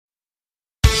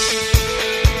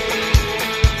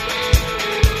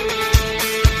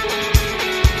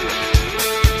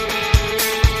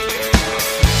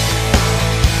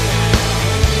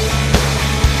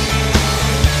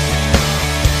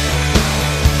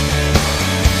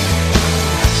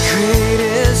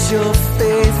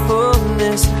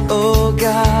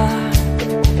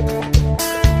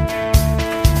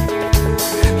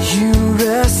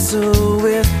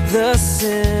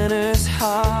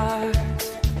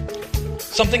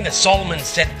Something that Solomon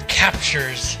said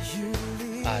captures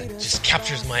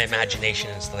my imagination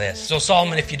is this. So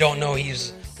Solomon, if you don't know,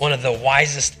 he's one of the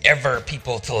wisest ever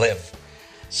people to live.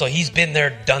 So he's been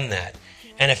there, done that.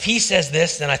 And if he says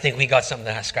this, then I think we got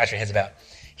something to scratch our heads about.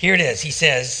 Here it is. He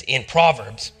says in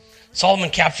Proverbs,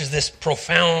 Solomon captures this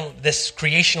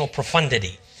creational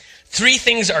profundity. 3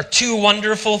 things are too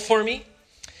wonderful for me.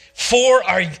 4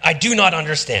 I do not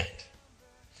understand.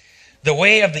 The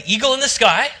way of the eagle in the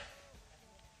sky,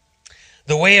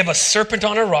 the way of a serpent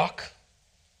on a rock,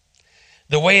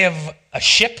 the way of a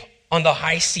ship on the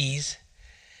high seas,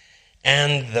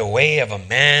 and the way of a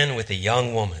man with a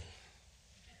young woman.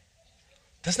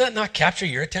 Does that not capture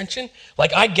your attention?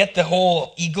 Like, I get the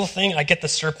whole eagle thing. I get the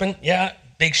serpent. Yeah,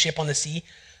 big ship on the sea.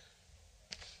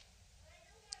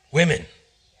 Women.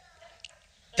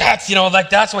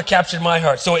 That's what captured my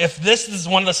heart. So if this is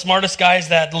one of the smartest guys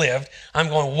that lived, I'm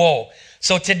going, whoa.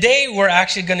 So today we're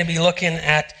actually going to be looking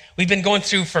at, we've been going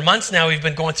through, for months now, we've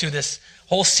been going through this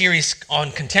whole series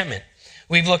on contentment.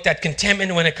 We've looked at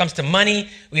contentment when it comes to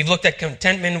money. We've looked at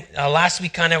contentment last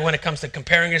week kind of when it comes to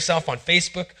comparing yourself on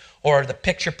Facebook or the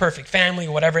picture perfect family,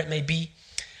 whatever it may be.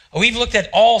 We've looked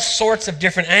at all sorts of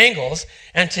different angles.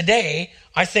 And today,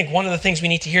 I think one of the things we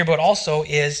need to hear about also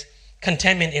is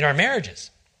contentment in our marriages.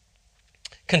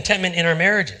 Contentment in our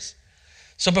marriages.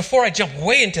 So before I jump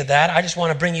way into that, I just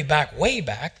want to bring you way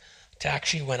back to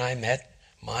actually when I met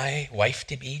my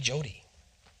wife-to-be, Jody.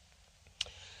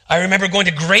 I remember going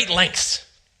to great lengths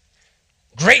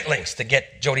to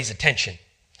get Jody's attention,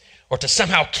 or to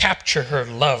somehow capture her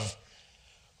love,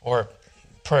 or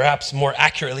perhaps more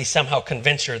accurately, somehow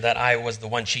convince her that I was the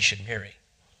one she should marry.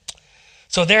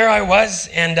 So there I was,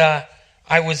 and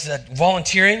I was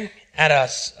volunteering at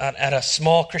a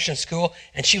small Christian school,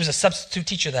 and she was a substitute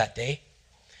teacher that day.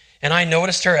 And I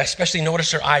noticed her, especially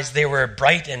noticed her eyes. They were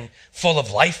bright and full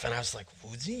of life, and I was like,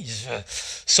 oh, geez.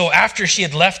 So after she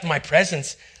had left my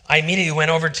presence, I immediately went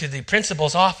over to the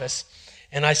principal's office,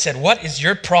 and I said, what is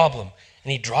your problem?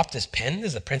 And he dropped his pen. This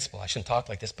is the principal. I shouldn't talk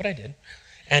like this, but I did.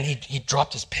 And he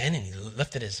dropped his pen, and he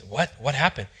lifted his, what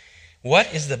happened?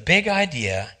 What is the big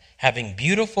idea having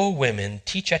beautiful women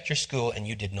teach at your school, and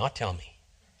you did not tell me?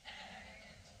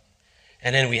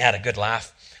 And then we had a good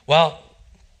laugh. Well,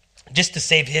 just to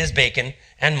save his bacon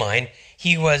and mine,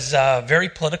 he was very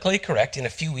politically correct. In a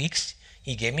few weeks,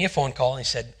 he gave me a phone call, and he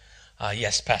said,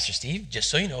 yes, Pastor Steve, just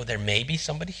so you know, there may be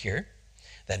somebody here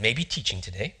that may be teaching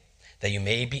today that you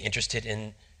may be interested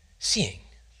in seeing.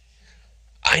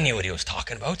 I knew what he was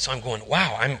talking about, so I'm going,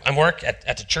 wow, I'm work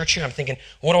at the church here. I'm thinking,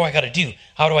 what do I got to do?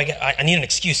 How do I need an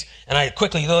excuse. And I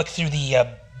quickly look through the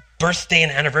birthday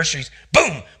and anniversaries.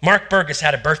 Boom, Mark Burgess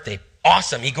had a birthday.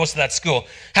 Awesome, he goes to that school.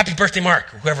 Happy birthday, Mark,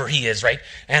 whoever he is, right?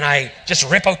 And I just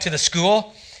rip out to the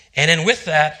school. And then with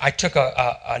that, I took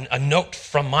a note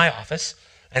from my office,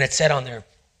 and it said on there,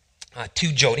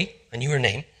 to Jody, I knew her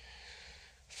name,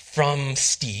 from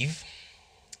Steve,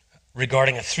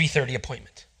 regarding a 3:30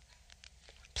 appointment.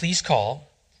 Please call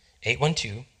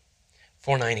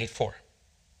 812-4984.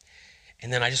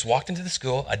 And then I just walked into the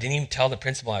school. I didn't even tell the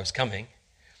principal I was coming.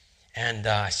 And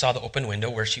I saw the open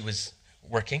window where she was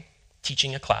working,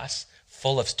 teaching a class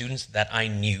full of students that I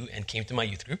knew and came to my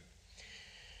youth group.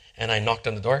 And I knocked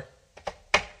on the door.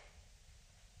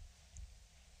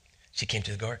 She came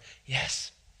to the door.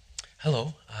 Yes.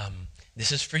 Hello.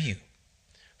 This is for you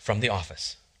from the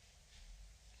office.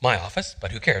 My office,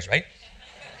 but who cares, right?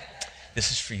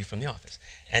 This is for you from the office.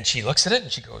 And she looks at it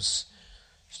and she goes,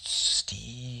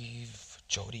 Steve,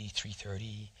 Jody,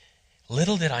 3:30.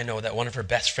 Little did I know that one of her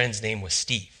best friends' name was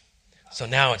Steve. So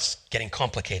now it's getting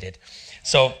complicated.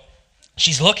 So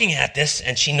she's looking at this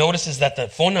and she notices that the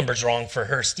phone number's wrong for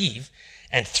her, Steve.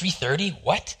 And 3:30,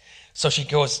 what? So she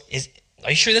goes,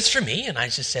 are you sure this is for me? And I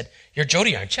just said, you're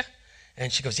Jody, aren't you?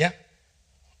 And she goes, yeah.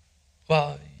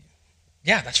 Well,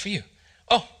 yeah, that's for you.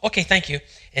 Oh, okay, thank you.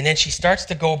 And then she starts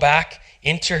to go back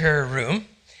into her room,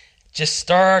 just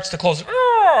starts to close.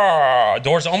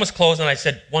 Doors almost closed, and I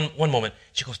said, one moment.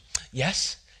 She goes,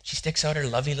 yes. She sticks out her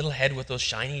lovely little head with those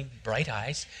shiny, bright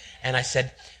eyes. And I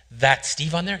said, that's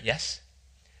Steve on there? Yes.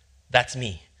 That's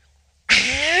me.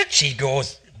 She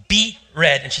goes beet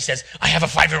red, and she says, I have a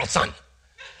 5-year-old son.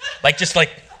 Just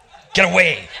get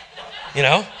away, you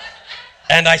know?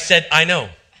 And I said, I know.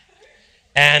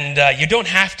 And you don't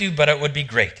have to, but it would be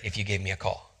great if you gave me a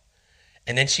call.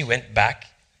 And then she went back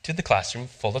to the classroom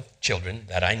full of children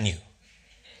that I knew.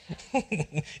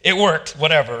 It worked,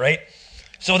 whatever, right?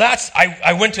 So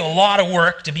I went to a lot of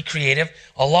work to be creative,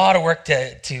 a lot of work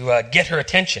to get her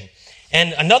attention.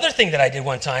 And another thing that I did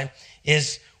one time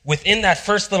is within that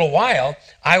first little while,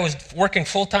 I was working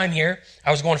full-time here.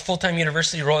 I was going to full-time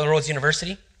university, Royal Roads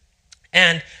University,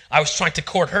 and I was trying to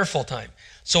court her full-time.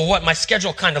 So what my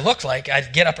schedule kind of looked like,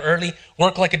 I'd get up early,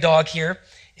 work like a dog here,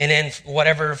 and then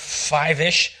whatever,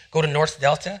 5-ish, go to North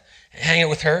Delta, hang out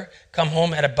with her, come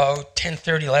home at about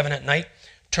 10:30, 11 at night,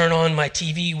 turn on my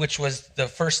TV, which was the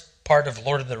first part of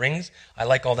Lord of the Rings. I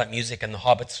like all that music and the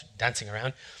hobbits dancing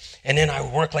around. And then I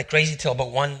would work like crazy till about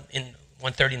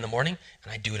 1:30 in the morning,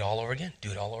 and I do it all over again.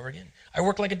 I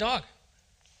work like a dog.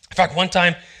 In fact, one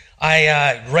time,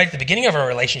 right at the beginning of our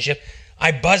relationship,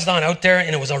 I buzzed on out there,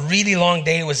 and it was a really long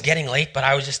day. It was getting late, but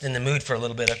I was just in the mood for a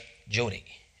little bit of Jody,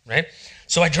 right?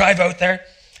 So I drive out there,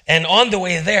 and on the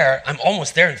way there, I'm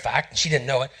almost there, in fact, and she didn't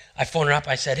know it. I phoned her up.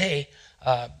 I said, hey,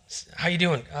 how you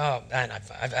doing? Oh, man,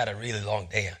 I've had a really long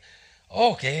day.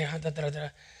 Oh, okay.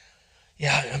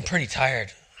 Yeah, I'm pretty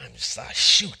tired. I'm just,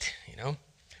 shoot,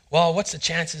 Well, what's the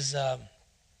chances,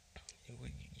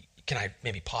 can I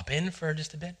maybe pop in for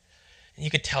just a bit? And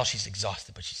you could tell she's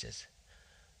exhausted, but she says,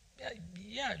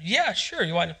 yeah, sure.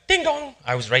 You want, ding dong.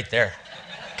 I was right there.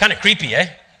 Kind of creepy, eh?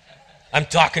 I'm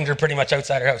talking to her pretty much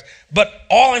outside her house. But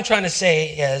all I'm trying to say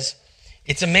is,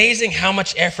 it's amazing how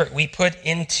much effort we put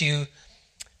into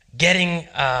getting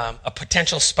a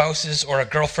potential spouse's or a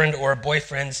girlfriend or a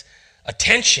boyfriend's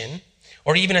attention,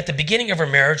 or even at the beginning of our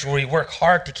marriage where we work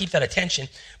hard to keep that attention.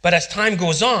 But as time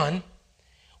goes on,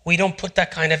 we don't put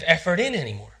that kind of effort in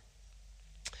anymore.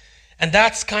 And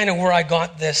that's kind of where I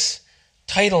got this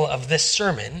title of this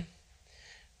sermon,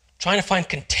 trying to find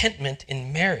contentment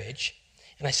in marriage.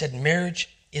 And I said, marriage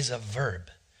is a verb.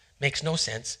 Makes no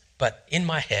sense, but in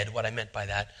my head, what I meant by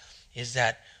that is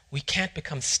that we can't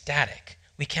become static.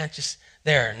 We can't just,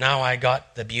 now I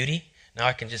got the beauty. Now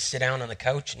I can just sit down on the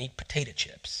couch and eat potato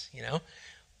chips,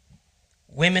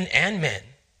 Women and men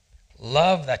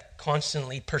love that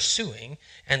constantly pursuing,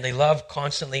 and they love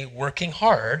constantly working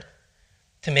hard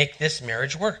to make this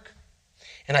marriage work.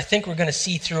 And I think we're going to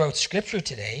see throughout Scripture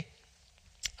today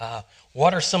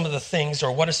what are some of the things,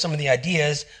 or what are some of the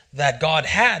ideas that God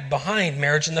had behind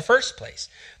marriage in the first place.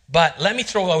 But let me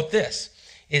throw out this,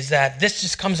 is that this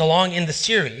just comes along in the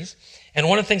series. And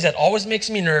one of the things that always makes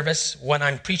me nervous when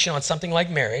I'm preaching on something like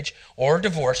marriage or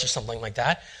divorce or something like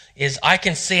that is I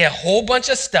can say a whole bunch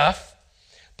of stuff,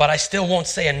 but I still won't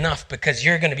say enough, because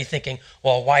you're going to be thinking,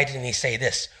 well, why didn't he say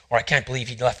this? Or I can't believe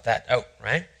he left that out,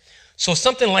 right? So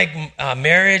something like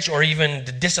marriage, or even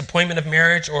the disappointment of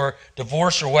marriage or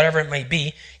divorce or whatever it might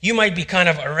be, you might be kind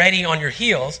of already on your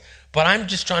heels, but I'm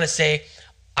just trying to say,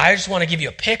 I just want to give you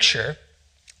a picture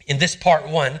in this part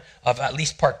 1 of at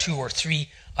least part 2 or 3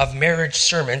 of marriage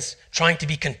sermons, trying to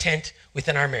be content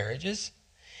within our marriages.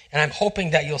 And I'm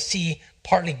hoping that you'll see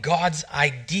partly God's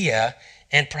idea,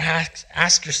 and perhaps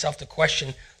ask yourself the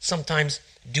question sometimes,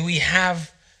 do we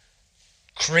have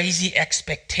crazy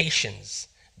expectations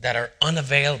that are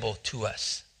unavailable to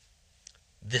us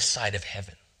this side of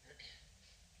heaven?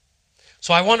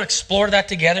 So I want to explore that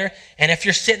together. And if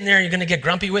you're sitting there and you're going to get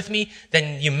grumpy with me,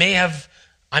 then I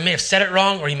may have said it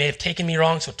wrong, or you may have taken me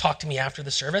wrong, so talk to me after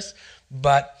the service.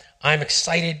 But I'm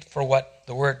excited for what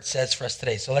the Word says for us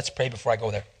today. So let's pray before I go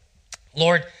there.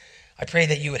 Lord, I pray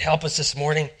that you would help us this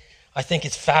morning. I think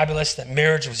it's fabulous that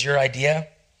marriage was your idea.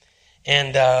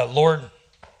 And Lord,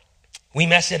 we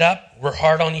mess it up. We're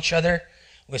hard on each other.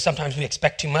 Sometimes we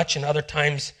expect too much, and other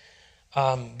times,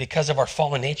 because of our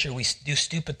fallen nature, we do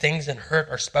stupid things and hurt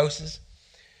our spouses.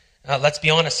 Let's be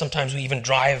honest, sometimes we even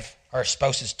drive our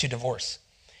spouses to divorce.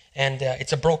 And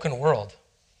it's a broken world.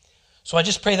 So I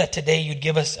just pray that today you'd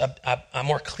give us a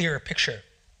more clearer picture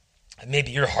of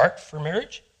maybe your heart for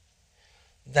marriage,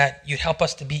 that you'd help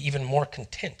us to be even more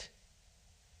content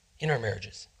in our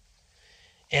marriages,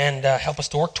 and help us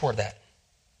to work toward that.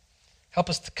 Help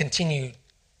us to continue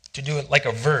to do it like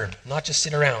a verb, not just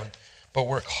sit around, but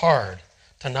work hard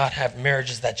to not have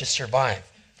marriages that just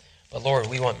survive. But Lord,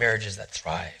 we want marriages that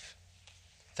thrive.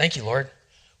 Thank you, Lord.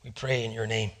 We pray in your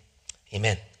name.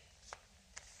 Amen.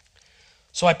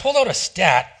 So I pulled out a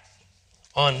stat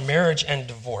on marriage and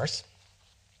divorce.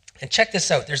 And check this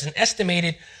out. There's an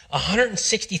estimated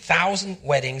 160,000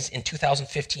 weddings in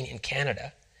 2015 in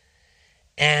Canada,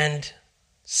 and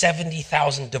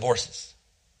 70,000 divorces.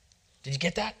 Did you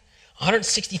get that?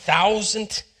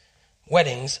 160,000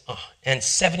 weddings and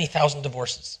 70,000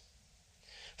 divorces.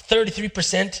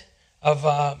 33%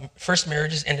 of first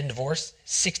marriages end in divorce.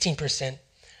 16%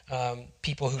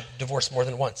 people who divorce more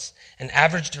than once. An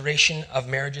average duration of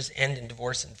marriages end in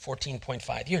divorce in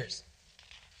 14.5 years.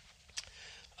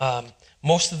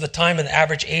 Most of the time, the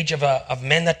average age of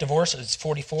men that divorce is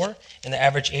 44, and the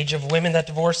average age of women that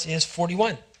divorce is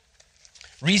 41.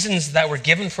 Reasons that were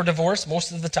given for divorce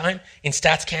most of the time in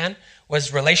StatsCan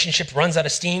was relationship runs out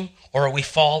of steam or we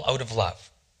fall out of love.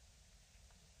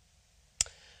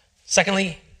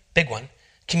 Secondly, big one,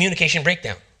 communication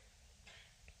breakdown.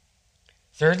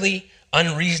 Thirdly,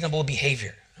 unreasonable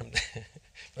behavior. I'm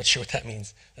not sure what that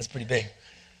means. That's pretty big.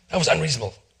 That was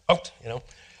unreasonable. Out,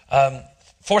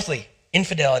 Fourthly,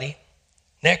 infidelity.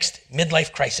 Next,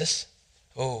 midlife crisis.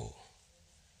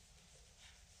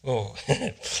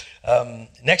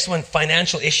 Next one,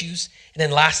 financial issues. And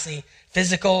then lastly,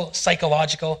 physical,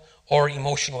 psychological, or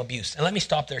emotional abuse. And let me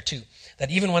stop there too. That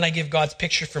even when I give God's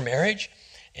picture for marriage,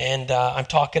 and I'm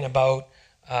talking about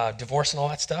divorce and all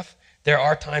that stuff, there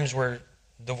are times where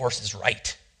divorce is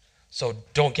right. So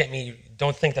don't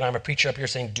think that I'm a preacher up here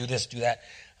saying do this, do that.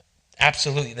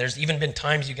 Absolutely. There's even been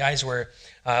times, you guys, where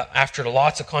after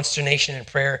lots of consternation and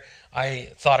prayer, I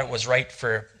thought it was right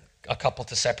for a couple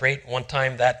to separate. One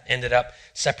time that ended up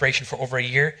separation for over a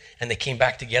year, and they came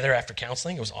back together after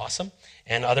counseling. It was awesome.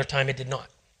 And other time it did not.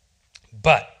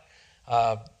 But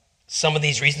some of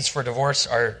these reasons for divorce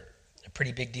are a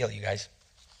pretty big deal, you guys.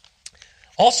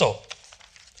 Also,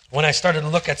 when I started to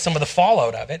look at some of the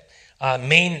fallout of it,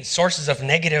 main sources of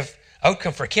negative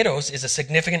outcome for kiddos is a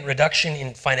significant reduction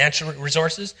in financial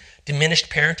resources,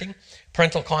 diminished parenting,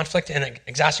 parental conflict, and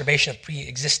exacerbation of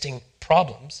pre-existing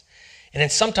problems. And then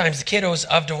sometimes the kiddos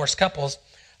of divorced couples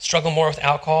struggle more with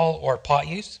alcohol or pot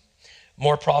use,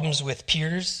 more problems with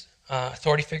peers,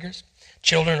 authority figures.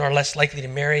 Children are less likely to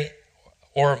marry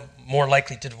or more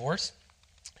likely to divorce.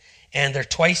 And there's a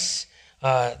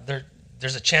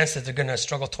chance that they're going to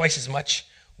struggle twice as much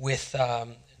with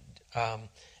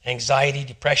anxiety,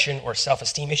 depression, or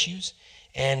self-esteem issues,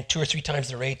 and 2 or 3 times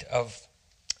the rate of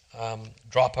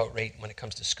dropout rate when it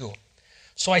comes to school.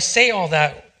 So I say all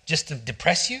that just to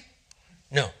depress you?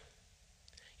 No.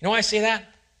 You know why I say that?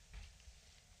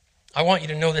 I want you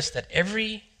to know this, that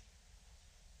every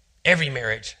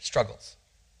marriage struggles.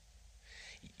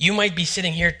 You might be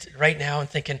sitting here right now and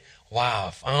thinking, wow,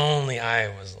 if only I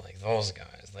was like those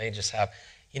guys. They just have,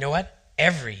 you know what?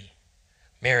 Every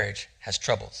marriage has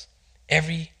troubles.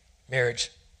 Every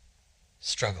marriage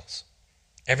struggles.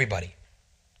 Everybody.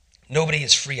 Nobody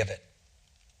is free of it.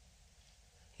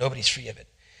 Nobody's free of it.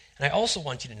 And I also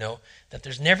want you to know that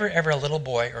there's never ever a little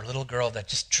boy or little girl that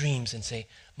just dreams and say,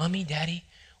 Mommy, Daddy,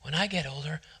 when I get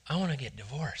older, I want to get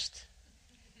divorced.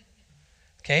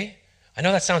 Okay? I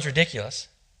know that sounds ridiculous,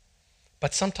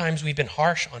 but sometimes we've been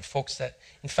harsh on folks that,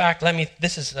 in fact,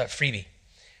 this is a freebie.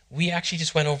 We actually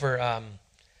just went over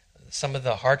some of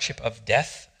the hardship of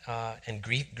death and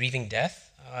grieving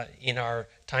death in our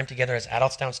time together as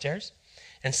adults downstairs.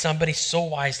 And somebody so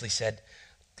wisely said,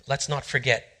 let's not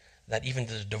forget that even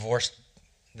the divorced,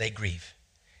 they grieve.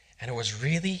 And it was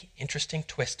really interesting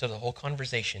twist to the whole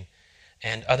conversation.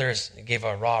 And others gave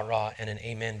a rah and an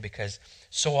amen, because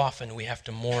so often we have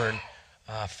to mourn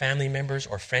family members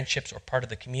or friendships or part of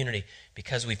the community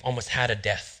because we've almost had a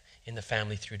death in the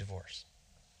family through divorce.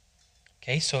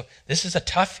 Okay, so this is a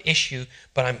tough issue,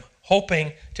 but I'm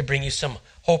hoping to bring you some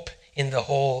hope in the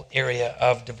whole area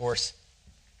of divorce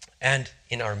and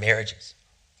in our marriages.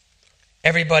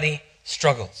 Everybody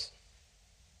struggles.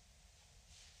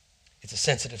 It's a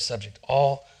sensitive subject.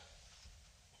 All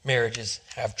marriages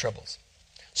have troubles.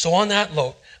 So on that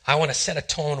note, I want to set a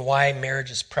tone why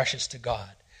marriage is precious to God.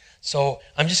 So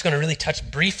I'm just going to really touch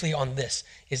briefly on this,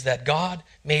 is that God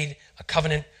made a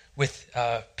covenant with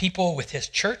people, with his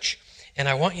church. And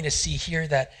I want you to see here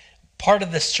that part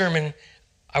of this sermon,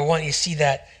 I want you to see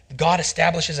that God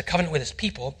establishes a covenant with his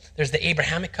people. There's the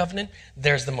Abrahamic covenant,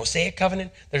 there's the Mosaic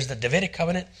covenant, there's the Davidic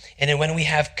covenant. And then when we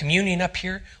have communion up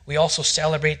here, we also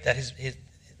celebrate that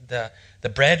the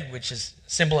bread, which is a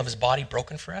symbol of his body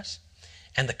broken for us,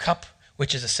 and the cup,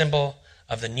 which is a symbol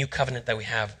of the new covenant that we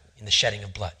have in the shedding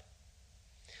of blood.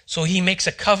 So he makes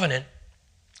a covenant,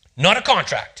 not a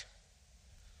contract,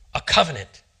 a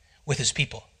covenant with his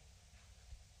people.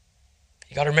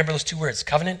 You got to remember those two words,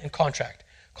 covenant and contract.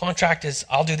 Contract is,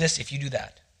 I'll do this if you do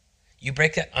that. You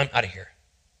break that, I'm out of here.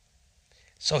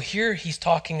 So here he's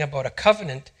talking about a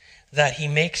covenant that he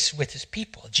makes with his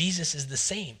people. Jesus is the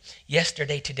same,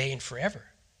 yesterday, today, and forever.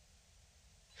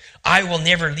 I will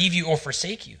never leave you or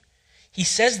forsake you. He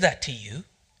says that to you.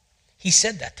 He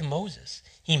said that to Moses.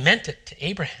 He meant it to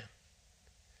Abraham.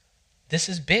 This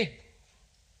is big.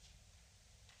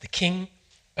 The King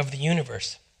of the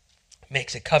universe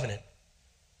makes a covenant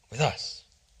with us.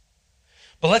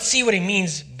 But let's see what he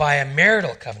means by a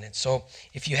marital covenant. So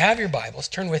if you have your Bibles,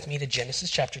 turn with me to Genesis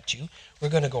chapter 2. We're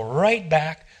going to go right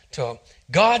back to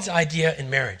God's idea in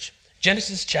marriage.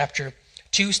 Genesis chapter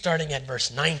 2, starting at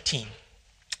verse 19.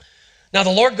 Now the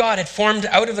Lord God had formed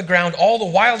out of the ground all the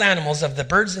wild animals of the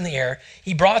birds in the air.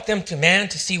 He brought them to man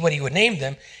to see what he would name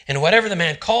them, and whatever the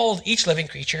man called each living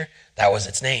creature, that was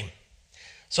its name.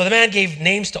 So the man gave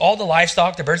names to all the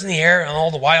livestock, the birds in the air, and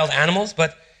all the wild animals,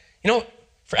 but,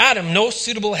 for Adam, no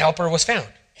suitable helper was found.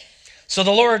 So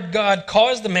the Lord God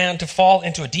caused the man to fall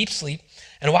into a deep sleep,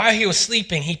 and while he was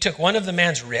sleeping, he took one of the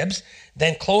man's ribs,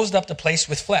 then closed up the place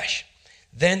with flesh.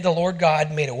 Then the Lord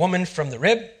God made a woman from the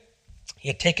rib he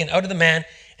had taken out of the man,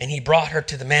 and he brought her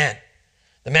to the man.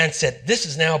 The man said, "This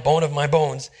is now bone of my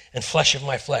bones and flesh of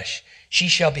my flesh. She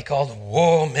shall be called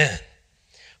woman,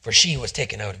 for she was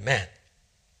taken out of man."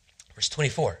 Verse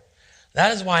 24.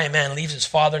 That is why a man leaves his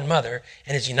father and mother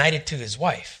and is united to his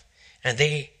wife, and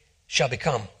they shall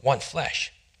become one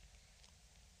flesh.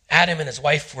 Adam and his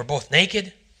wife were both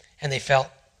naked, and they felt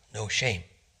no shame.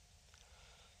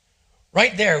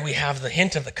 Right there we have the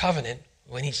hint of the covenant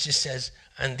when he just says,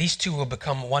 and these two will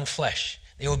become one flesh.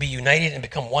 They will be united and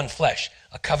become one flesh,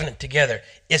 a covenant together.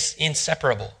 It's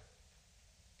inseparable.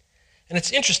 And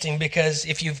it's interesting because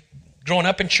if you've grown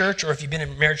up in church or if you've been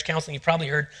in marriage counseling, you've probably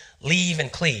heard leave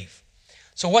and cleave.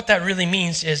 So what that really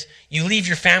means is you leave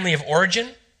your family of origin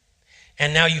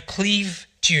and now you cleave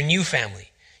to your new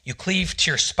family. You cleave to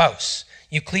your spouse.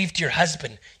 You cleave to your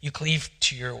husband. You cleave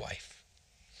to your wife.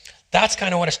 That's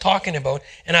kind of what it's talking about.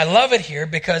 And I love it here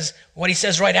because what he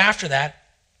says right after that,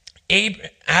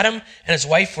 Adam and his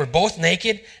wife were both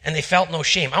naked and they felt no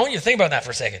shame. I want you to think about that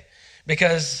for a second.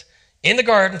 Because in the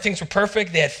garden, things were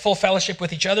perfect. They had full fellowship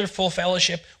with each other, full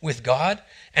fellowship with God.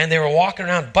 And they were walking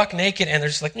around buck naked and they're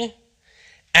just like,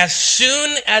 As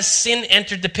soon as sin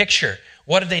entered the picture,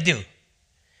 what did they do?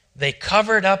 They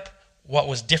covered up what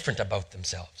was different about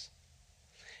themselves.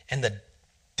 And the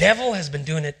devil has been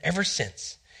doing it ever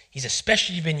since. He's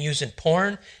especially been using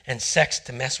porn and sex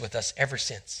to mess with us ever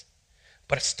since.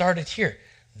 But it started here.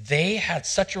 They had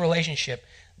such a relationship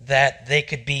that they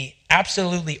could be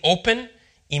absolutely open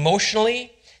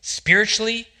emotionally,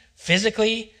 spiritually,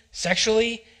 physically,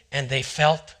 sexually, and they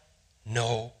felt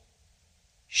no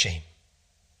shame.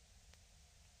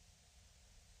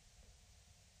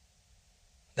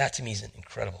 That to me is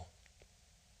incredible.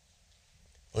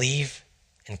 Leave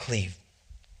and cleave.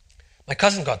 My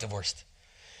cousin got divorced.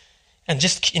 And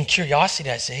just in curiosity,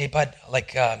 I say, "Hey, bud,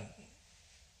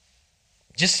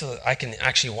 just so I can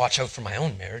actually watch out for my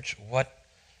own marriage, what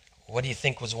do you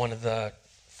think was one of the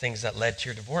things that led to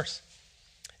your divorce?"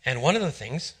 And one of the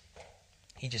things,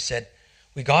 he just said,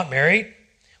 "We got married,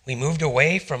 we moved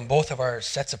away from both of our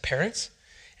sets of parents,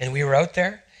 and we were out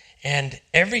there, and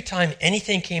every time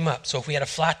anything came up, so if we had a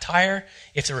flat tire,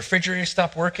 if the refrigerator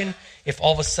stopped working, if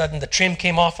all of a sudden the trim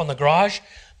came off on the garage,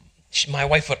 my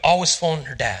wife would always phone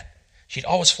her dad. She'd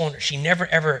always phone her. She never,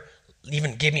 ever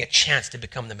even gave me a chance to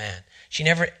become the man. She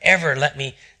never, ever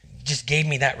just gave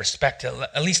me that respect to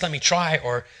at least let me try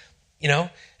And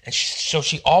so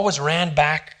she always ran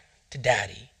back to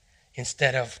daddy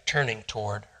instead of turning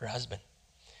toward her husband.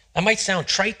 That might sound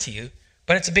trite to you,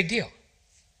 but it's a big deal.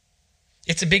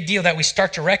 It's a big deal that we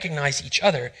start to recognize each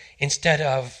other instead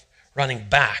of running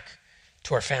back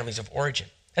to our families of origin.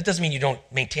 That doesn't mean you don't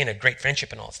maintain a great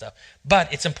friendship and all that stuff,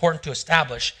 but it's important to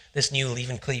establish this new leave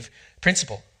and cleave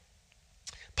principle.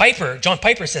 John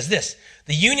Piper says this: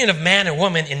 "The union of man and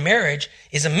woman in marriage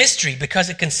is a mystery because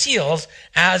it conceals,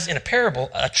 as in a parable,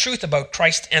 a truth about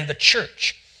Christ and the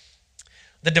church.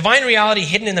 The divine reality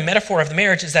hidden in the metaphor of the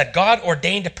marriage is that God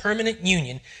ordained a permanent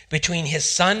union between his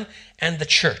Son and the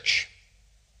church.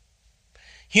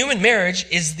 Human marriage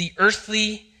is the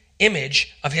earthly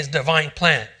image of his divine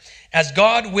plan. As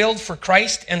God willed for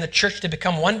Christ and the church to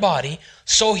become one body,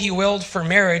 so he willed for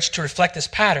marriage to reflect this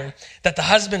pattern, that the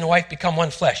husband and wife become one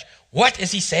flesh." What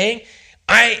is he saying?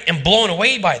 I am blown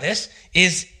away by this.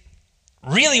 Is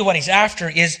really what he's after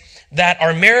is that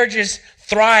our marriages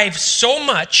thrive so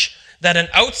much that an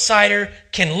outsider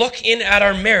can look in at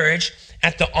our marriage,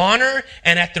 at the honor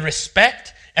and at the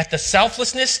respect, at the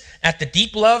selflessness, at the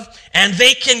deep love, and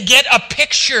they can get a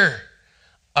picture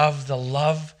of the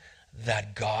love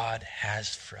that God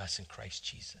has for us in Christ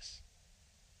Jesus.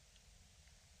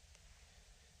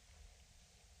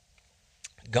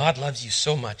 God loves you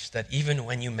so much that even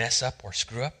when you mess up or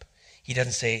screw up, he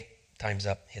doesn't say, "Time's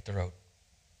up, hit the road."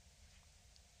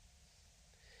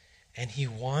 And he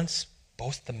wants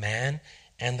both the man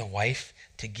and the wife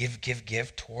to give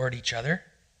toward each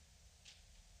other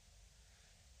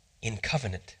in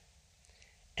covenant.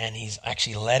 And he's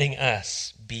actually letting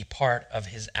us be part of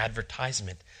his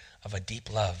advertisement of a deep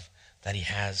love that he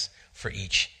has for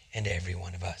each and every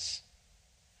one of us.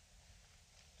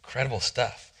 Incredible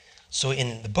stuff. So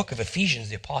in the book of Ephesians,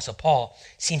 the Apostle Paul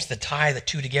seems to tie the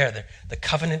two together. The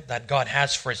covenant that God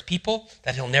has for his people,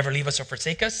 that he'll never leave us or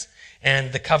forsake us,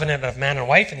 and the covenant of man and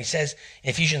wife. And he says in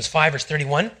Ephesians 5, verse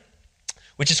 31,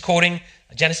 which is quoting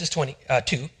Genesis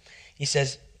 22, he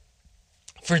says,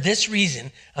 "For this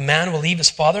reason, a man will leave his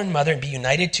father and mother and be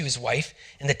united to his wife,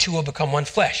 and the two will become one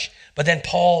flesh." But then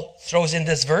Paul throws in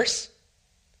this verse,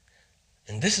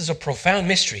 and this is a profound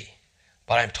mystery,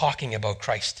 but I'm talking about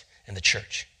Christ and the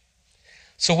church.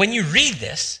 So when you read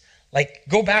this, like,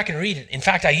 go back and read it. In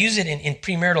fact, I use it in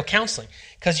premarital counseling,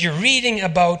 because you're reading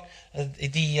about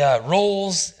the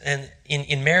roles and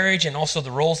in marriage, and also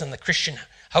the roles in the Christian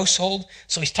household.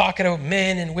 So he's talking about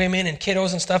men and women and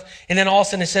kiddos and stuff. And then all of a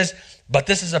sudden it says, but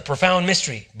this is a profound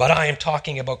mystery, but I am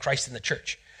talking about Christ and the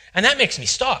church. And that makes me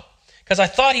stop, because I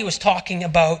thought he was talking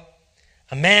about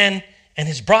a man and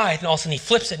his bride, and all of a sudden he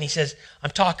flips it and he says,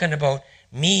 I'm talking about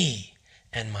me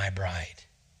and my bride.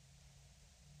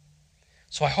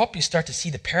 So I hope you start to see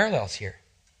the parallels here,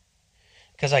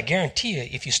 because I guarantee you,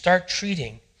 if you start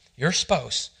treating your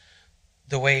spouse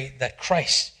the way that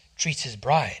Christ treats his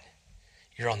bride,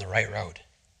 you're on the right road.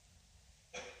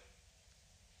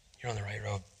 You're on the right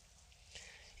road.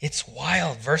 It's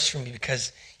wild verse for me,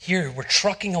 because here we're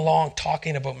trucking along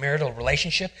talking about marital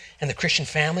relationship and the Christian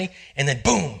family, and then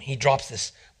boom, he drops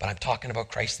this, but I'm talking about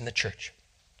Christ and the church.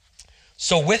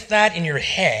 So with that in your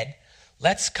head,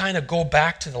 let's kind of go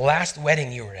back to the last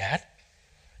wedding you were at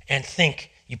and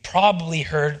think, you probably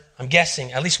heard, I'm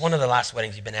guessing, at least one of the last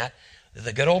weddings you've been at,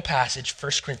 the good old passage,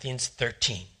 1 Corinthians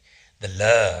 13, the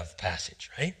love passage,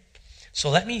 right? So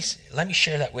let me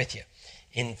share that with you.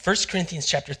 In 1 Corinthians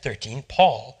chapter 13,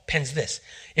 Paul pens this: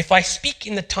 "If I speak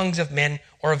in the tongues of men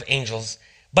or of angels,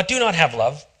 but do not have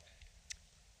love,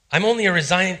 I'm only a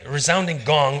resounding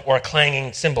gong or a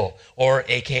clanging cymbal, or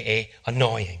AKA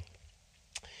annoying.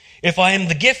 If I have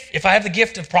the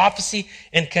gift of prophecy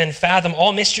and can fathom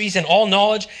all mysteries and all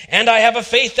knowledge, and I have a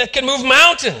faith that can move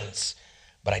mountains,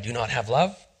 but I do not have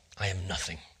love, I am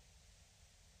nothing.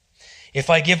 If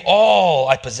I give all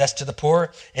I possess to the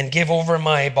poor and give over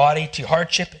my body to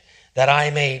hardship that I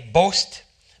may boast,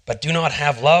 but do not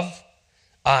have love,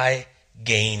 I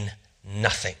gain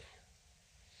nothing."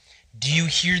 Do you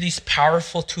hear these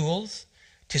powerful tools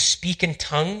to speak in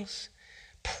tongues,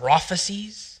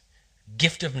 prophecies,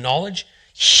 gift of knowledge?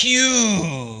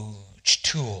 Huge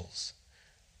tools,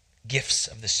 gifts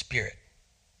of the Spirit.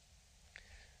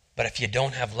 But if you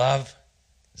don't have love,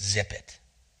 zip it.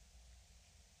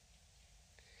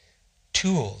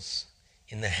 Tools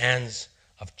in the hands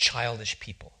of childish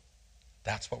people.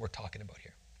 That's what we're talking about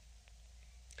here.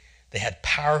 They had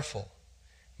powerful,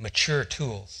 mature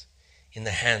tools in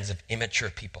the hands of immature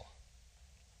people.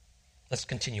 Let's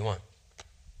continue on.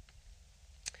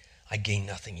 I gain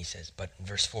nothing, he says. But in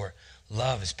verse 4,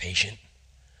 love is patient.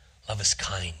 Love is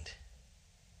kind.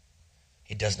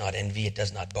 It does not envy. It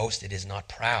does not boast. It is not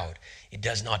proud. It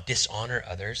does not dishonor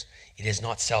others. It is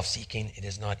not self-seeking. It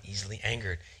is not easily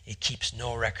angered. It keeps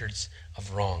no records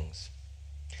of wrongs.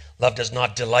 Love does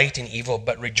not delight in evil,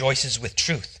 but rejoices with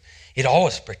truth. It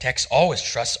always protects, always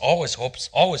trusts, always hopes,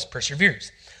 always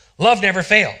perseveres. Love never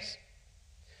fails.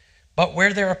 But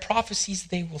where there are prophecies,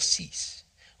 they will cease.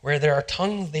 Where there are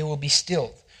tongues, they will be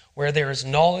stilled. Where there is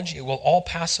knowledge, it will all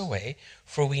pass away.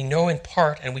 For we know in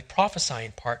part and we prophesy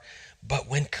in part. But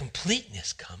when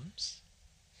completeness comes,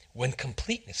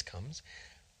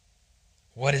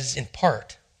 what is in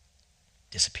part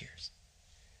disappears.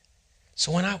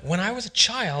 So when I was a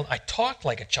child, I talked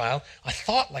like a child, I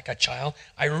thought like a child,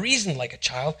 I reasoned like a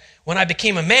child. When I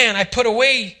became a man, I put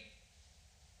away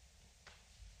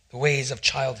the ways of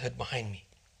childhood behind me.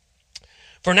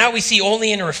 For now we see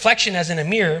only in a reflection as in a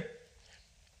mirror.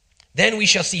 Then we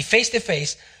shall see face to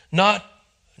face. Not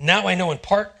now I know in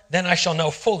part, then I shall know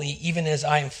fully, even as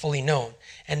I am fully known.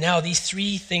 And now these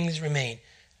three things remain: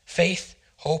 faith,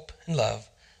 hope, and love.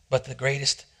 But the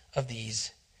greatest of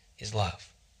these is love.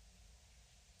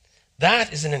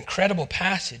 That is an incredible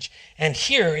passage. And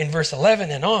here in verse 11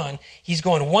 and on, he's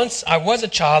going, once I was a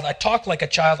child, I talked like a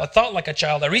child, I thought like a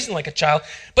child, I reasoned like a child,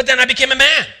 but then I became a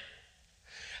man.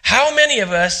 How many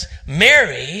of us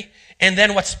marry, and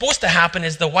then what's supposed to happen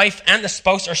is the wife and the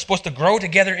spouse are supposed to grow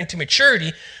together into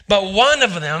maturity, but one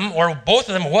of them, or both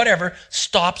of them, whatever,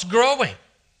 stops growing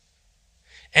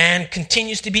and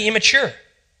continues to be immature?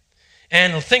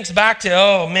 And thinks back to,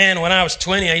 oh man, when I was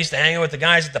 20, I used to hang out with the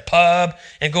guys at the pub,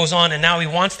 and goes on, and now he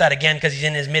wants that again because he's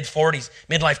in his mid-40s,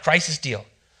 midlife crisis deal.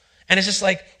 And it's just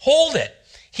like, hold it.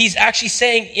 He's actually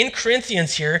saying in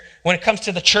Corinthians here, when it comes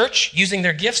to the church using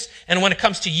their gifts, and when it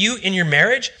comes to you in your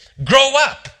marriage, grow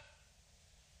up.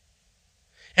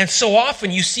 And so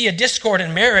often you see a discord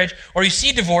in marriage or you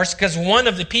see divorce because one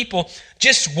of the people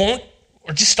just won't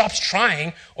or just stops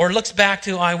trying or looks back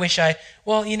to,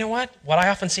 well, you know what? What I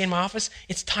often say in my office,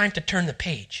 it's time to turn the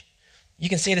page. You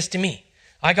can say this to me.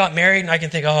 I got married and I can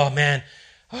think, oh man,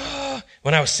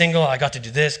 when I was single, I got to do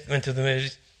this, went to the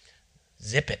movies.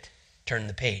 Zip it, turn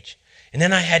the page. And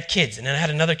then I had kids, and then I had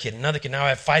another kid, now I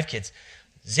have 5 kids.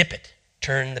 Zip it,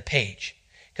 turn the page.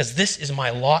 Because this is my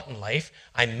lot in life.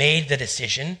 I made the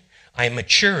decision. I'm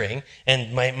maturing,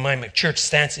 and my mature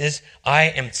stance is, I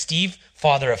am Steve,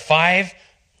 father of 5,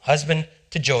 husband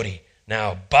to Jody.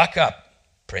 Now buck up,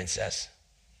 princess.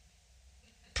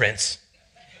 Prince.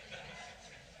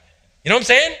 You know what I'm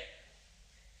saying?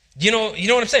 You know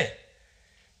what I'm saying?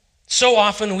 So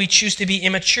often we choose to be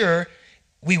immature.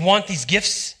 We want these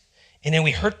gifts, and then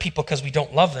we hurt people because we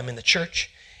don't love them in the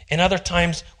church. And other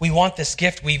times we want this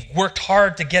gift. We've worked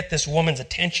hard to get this woman's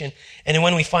attention, and then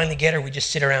when we finally get her, we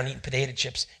just sit around eating potato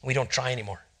chips, and we don't try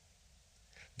anymore.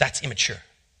 That's immature.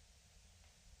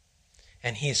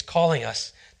 And he is calling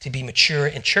us to be mature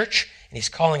in church, and he's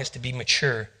calling us to be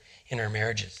mature in our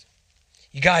marriages.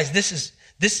 You guys, this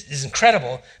is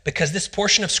incredible because this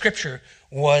portion of Scripture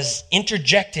was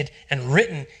interjected and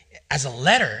written as a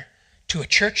letter to a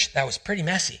church that was pretty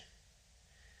messy.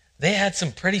 They had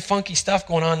some pretty funky stuff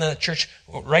going on in the church,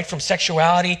 right from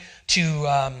sexuality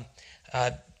to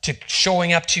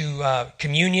showing up to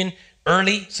communion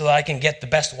early so that I can get the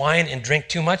best wine and drink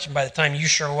too much. And by the time you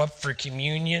show up for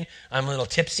communion, I'm a little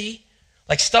tipsy.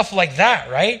 Like stuff like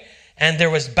that, right? And there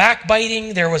was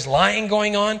backbiting, there was lying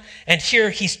going on. And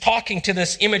here he's talking to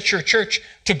this immature church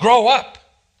to grow up.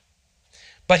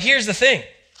 But here's the thing.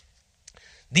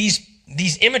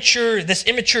 This immature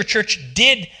church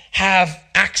did have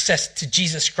access to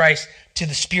Jesus Christ, to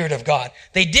the Spirit of God.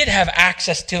 They did have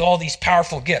access to all these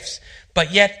powerful gifts,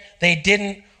 but yet they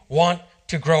didn't want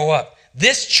to grow up.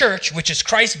 This church, which is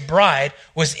Christ's bride,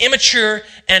 was immature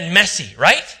and messy,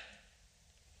 right?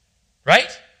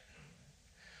 Right?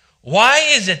 Why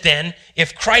is it then,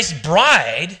 if Christ's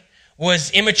bride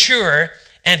was immature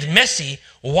and messy,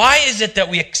 why is it that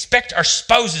we expect our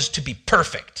spouses to be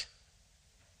perfect?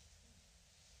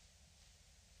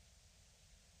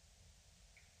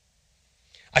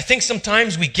 I think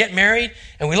sometimes we get married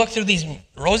and we look through these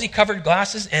rosy-covered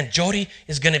glasses and Jody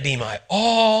is going to be my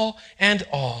all and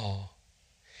all.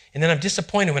 And then I'm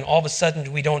disappointed when all of a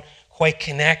sudden we don't quite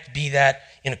connect, be that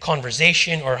in a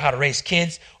conversation or how to raise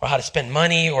kids or how to spend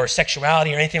money or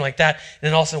sexuality or anything like that. And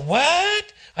then all of a sudden,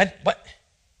 what?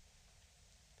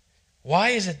 Why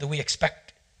is it that we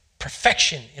expect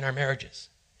perfection in our marriages?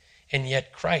 And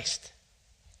yet Christ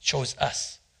chose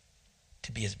us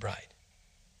to be his bride.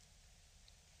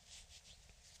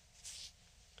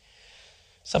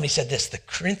 Somebody said this, the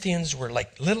Corinthians were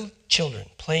like little children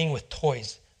playing with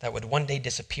toys that would one day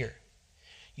disappear.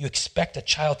 You expect a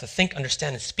child to think,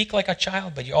 understand, and speak like a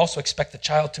child, but you also expect the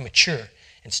child to mature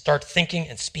and start thinking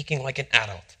and speaking like an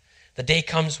adult. The day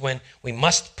comes when we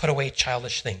must put away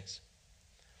childish things.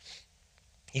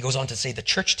 He goes on to say, the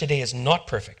church today is not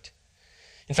perfect.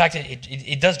 In fact,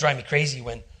 it does drive me crazy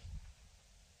when,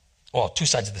 two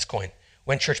sides of this coin.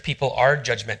 When church people are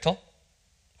judgmental,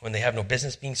 when they have no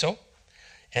business being so,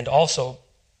 and also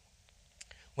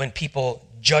when people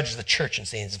judge the church and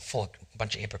say it's full of a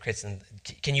bunch of hypocrites, and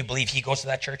can you believe he goes to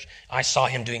that church? I saw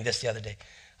him doing this the other day.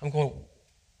 I'm going,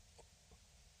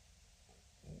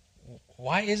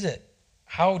 why is it?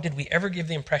 How did we ever give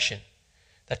the impression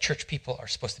that church people are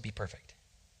supposed to be perfect?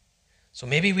 So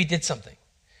maybe we did something,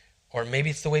 or maybe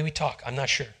it's the way we talk. I'm not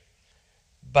sure.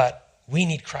 But we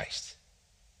need Christ.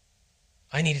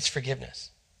 I need his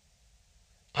forgiveness.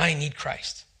 I need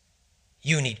Christ.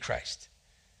 You need Christ.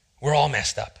 We're all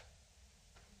messed up.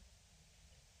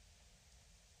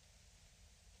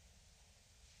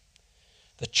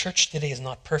 The church today is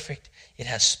not perfect. It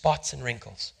has spots and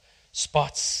wrinkles.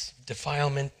 Spots,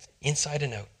 defilement, inside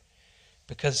and out.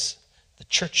 Because the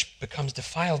church becomes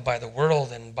defiled by the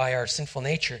world and by our sinful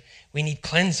nature. We need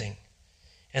cleansing.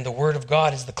 And the Word of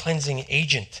God is the cleansing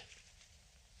agent.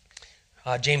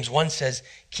 James 1 says,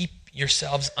 keep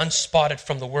yourselves unspotted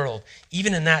from the world.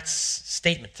 Even in that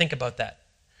statement, think about that.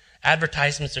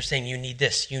 Advertisements are saying you need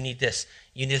this, you need this,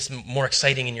 you need this more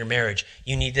exciting in your marriage,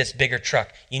 you need this bigger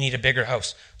truck, you need a bigger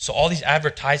house. So all these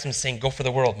advertisements saying go for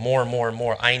the world, more and more and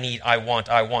more. I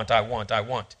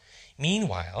want.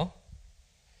 Meanwhile,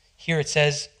 here it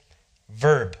says,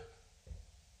 verb,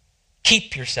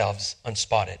 keep yourselves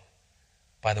unspotted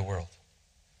by the world.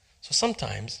 So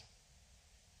sometimes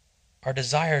our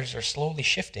desires are slowly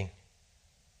shifting.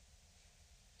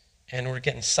 And we're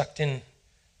getting sucked in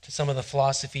to some of the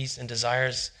philosophies and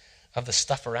desires of the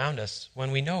stuff around us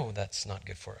when we know that's not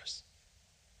good for us.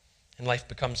 And life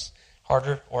becomes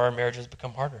harder, or our marriages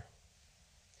become harder.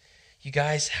 You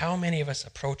guys, how many of us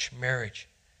approach marriage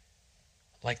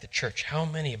like the church? How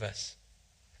many of us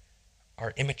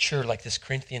are immature like this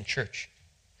Corinthian church?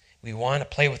 We want to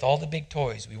play with all the big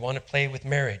toys. We want to play with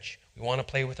marriage. We want to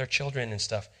play with our children and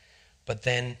stuff. But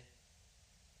then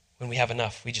when we have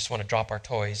enough, we just want to drop our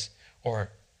toys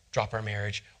or drop our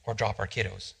marriage or drop our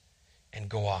kiddos and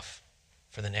go off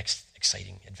for the next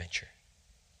exciting adventure.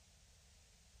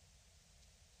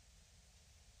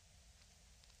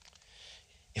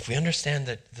 If we understand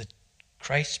that the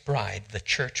Christ's bride, the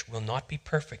church, will not be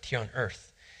perfect here on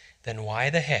earth, then why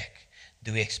the heck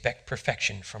do we expect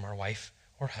perfection from our wife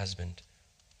or husband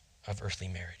of earthly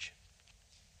marriage?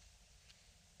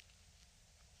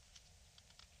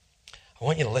 I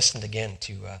want you to listen again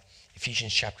to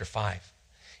Ephesians chapter 5.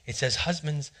 It says,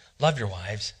 "Husbands, love your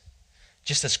wives,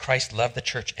 just as Christ loved the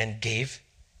church and gave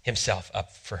himself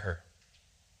up for her."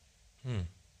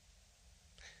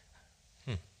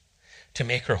 To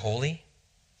make her holy,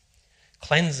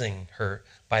 cleansing her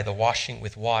by the washing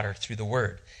with water through the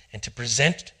word, and to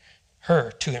present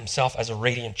her to himself as a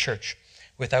radiant church,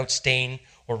 without stain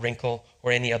or wrinkle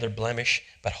or any other blemish,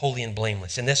 but holy and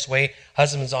blameless. In this way,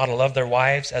 husbands ought to love their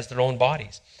wives as their own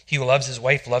bodies. He who loves his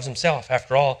wife loves himself.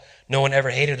 After all, no one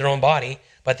ever hated their own body,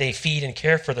 but they feed and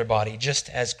care for their body, just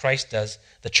as Christ does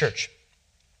the church.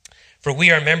 For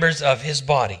we are members of his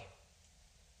body.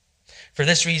 For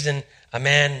this reason, a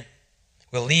man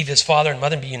will leave his father and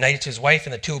mother and be united to his wife,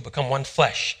 and the two will become one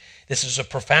flesh. This is a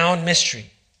profound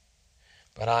mystery,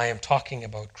 but I am talking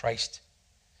about Christ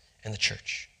and the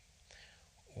church.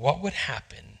 What would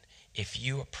happen if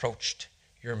you approached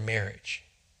your marriage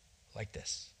like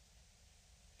this?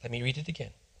 Let me read it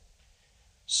again.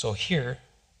 So here,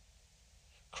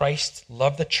 Christ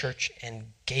loved the church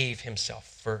and gave himself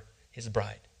for his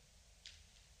bride,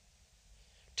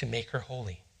 to make her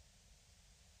holy,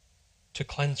 to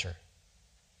cleanse her,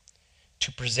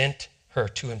 to present her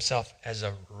to himself as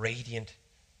a radiant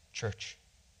church,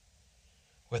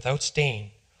 without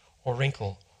stain or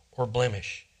wrinkle or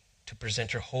blemish, to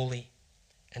present her holy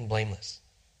and blameless.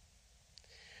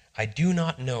 I do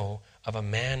not know of a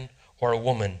man or a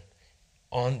woman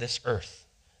on this earth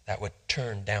that would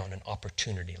turn down an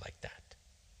opportunity like that.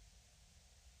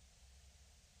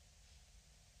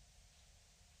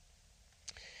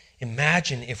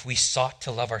 Imagine if we sought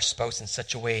to love our spouse in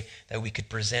such a way that we could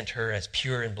present her as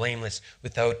pure and blameless,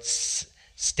 without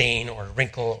stain or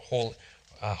wrinkle,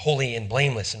 holy and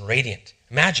blameless and radiant.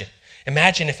 Imagine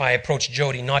if I approached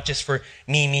Jody not just for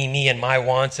me, and my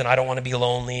wants, and I don't want to be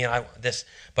lonely, and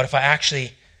but if I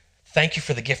actually, thank you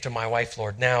for the gift of my wife,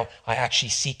 Lord. Now I actually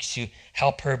seek to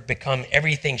help her become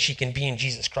everything she can be in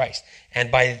Jesus Christ.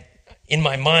 And in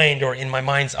my mind, or in my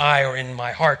mind's eye, or in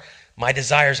my heart, my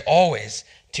desire is always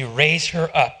to raise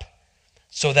her up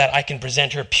so that I can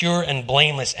present her pure and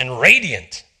blameless and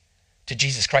radiant to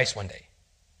Jesus Christ one day.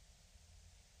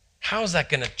 How is that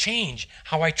going to change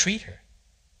how I treat her?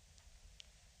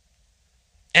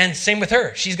 And same with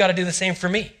her. She's got to do the same for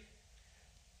me.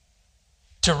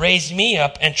 To raise me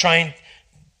up and trying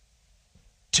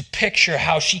to picture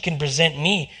how she can present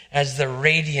me as the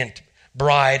radiant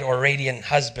bride or radiant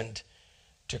husband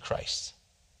to Christ.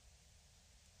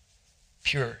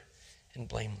 Pure and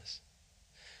blameless.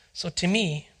 So to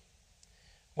me,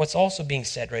 what's also being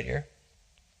said right here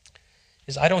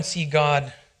is I don't see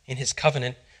God in his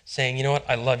covenant saying, you know what,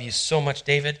 I love you so much,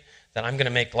 David, that I'm going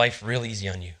to make life real easy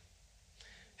on you.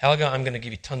 Helga, I'm going to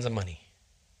give you tons of money.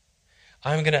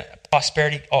 I'm going to,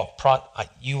 prosperity,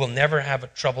 you will never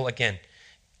have trouble again.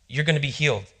 You're going to be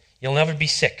healed. You'll never be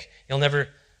sick.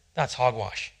 That's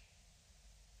hogwash.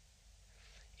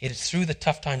 It is through the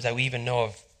tough times that we even know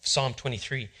of Psalm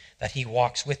 23, that he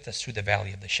walks with us through the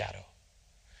valley of the shadow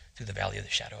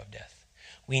of death.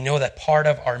 We know that part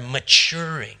of our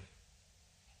maturing,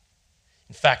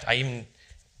 in fact, I even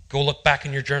go look back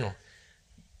in your journal.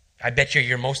 I bet you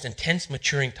your most intense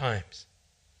maturing times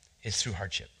is through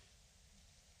hardship.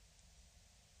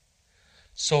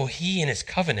 So he in his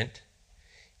covenant,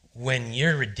 when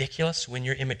you're ridiculous, when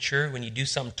you're immature, when you do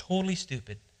something totally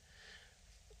stupid,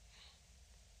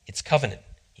 it's covenant.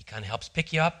 He kind of helps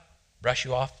pick you up, brush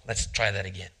you off. Let's try that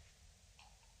again.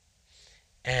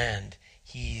 And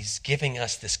he's giving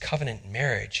us this covenant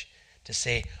marriage to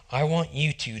say, I want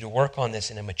you two to work on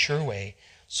this in a mature way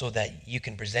so that you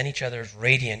can present each other as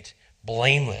radiant,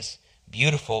 blameless,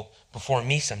 beautiful before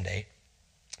me someday.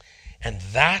 And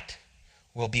that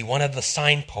will be one of the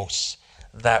signposts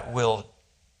that will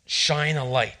shine a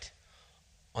light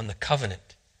on the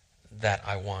covenant that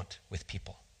I want with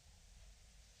people.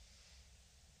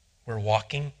 we're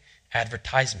walking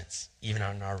advertisements, even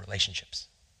in our relationships.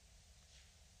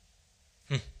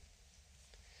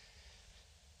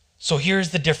 So here's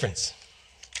the difference.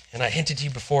 And I hinted to you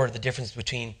before the difference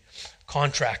between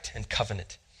contract and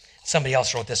covenant. Somebody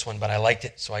else wrote this one, but I liked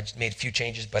it, so I just made a few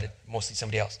changes, but mostly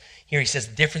somebody else. Here he says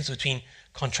the difference between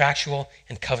contractual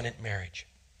and covenant marriage.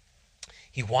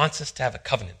 He wants us to have a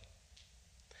covenant.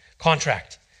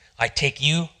 Contract, I take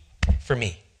you for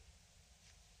me.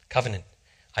 Covenant,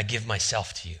 I give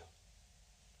myself to you.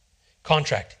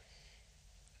 Contract,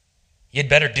 you'd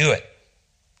better do it.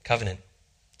 Covenant,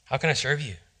 how can I serve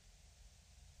you?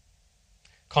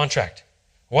 Contract,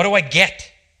 what do I get?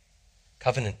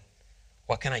 Covenant,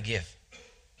 what can I give?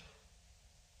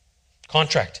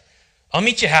 Contract, I'll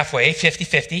meet you halfway,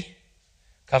 50-50.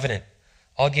 Covenant,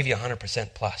 I'll give you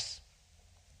 100% plus.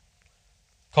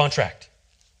 Contract,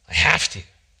 I have to.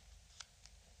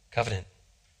 Covenant,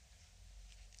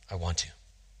 I want to.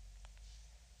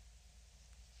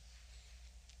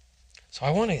 So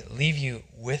I want to leave you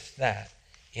with that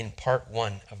in part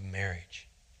 1 of marriage.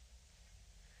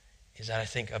 Is that I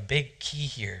think a big key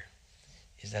here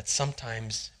is that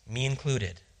sometimes, me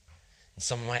included, in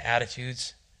some of my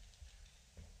attitudes,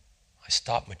 I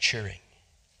stop maturing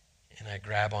and I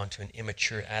grab onto an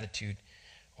immature attitude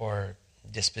or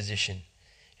disposition,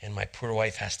 and my poor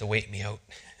wife has to wait me out.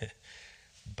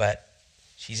 But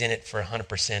she's in it for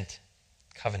 100%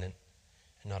 covenant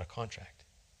and not a contract.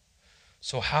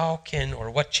 So how can,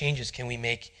 or what changes can we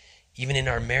make even in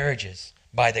our marriages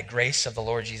by the grace of the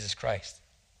Lord Jesus Christ?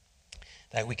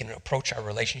 That we can approach our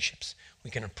relationships,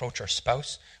 we can approach our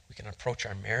spouse, we can approach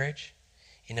our marriage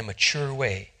in a mature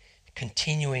way,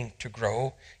 continuing to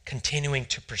grow, continuing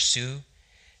to pursue,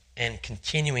 and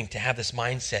continuing to have this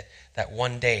mindset that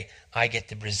one day I get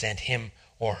to present him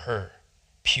or her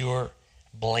pure,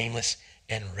 blameless,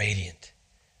 and radiant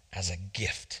as a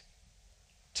gift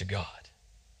to God.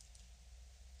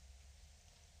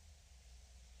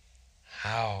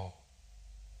 How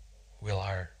will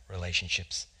our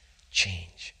relationships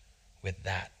change with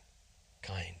that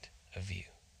kind of view?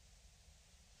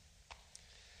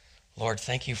 Lord,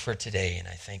 thank you for today, and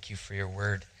I thank you for your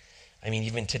word. I mean,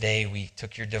 even today we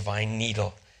took your divine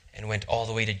needle and went all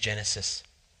the way to Genesis,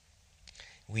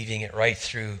 weaving it right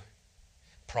through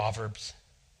Proverbs,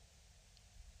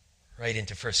 right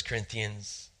into 1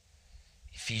 Corinthians,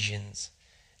 Ephesians,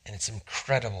 and it's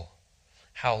incredible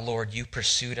how, Lord, you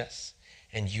pursued us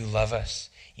and you love us.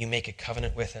 You make a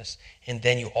covenant with us, and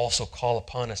then you also call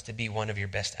upon us to be one of your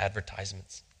best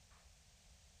advertisements.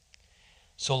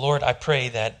 So, Lord, I pray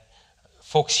that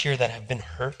folks here that have been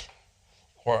hurt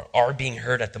or are being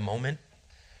hurt at the moment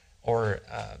or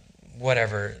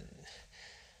whatever,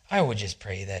 I would just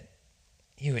pray that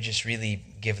you would just really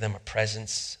give them a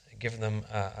presence, give them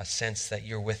a sense that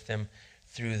you're with them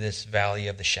through this valley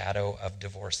of the shadow of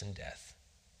divorce and death.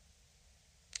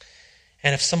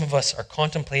 And if some of us are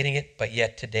contemplating it, but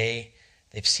yet today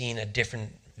they've seen a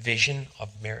different vision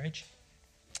of marriage,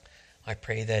 I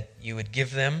pray that you would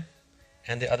give them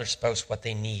and the other spouse what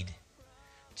they need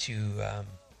to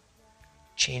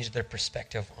change their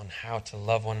perspective on how to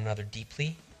love one another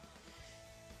deeply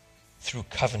through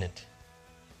covenant,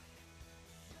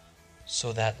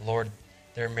 so that, Lord,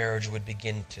 their marriage would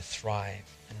begin to thrive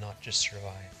and not just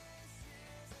survive.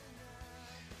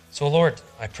 So, Lord,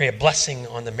 I pray a blessing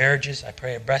on the marriages. I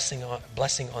pray a blessing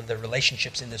on the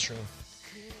relationships in this room.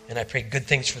 And I pray good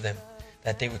things for them,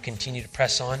 that they would continue to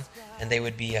press on and they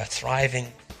would be a thriving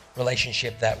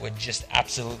relationship that would just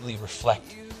absolutely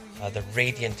reflect the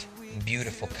radiant and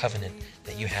beautiful covenant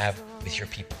that you have with your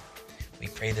people. We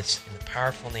pray this in the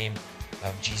powerful name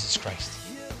of Jesus Christ.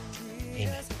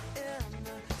 Amen.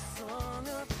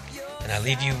 And I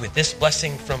leave you with this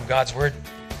blessing from God's word.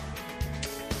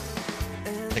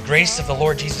 The grace of the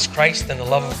Lord Jesus Christ and the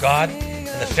love of God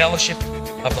and the fellowship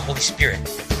of the Holy Spirit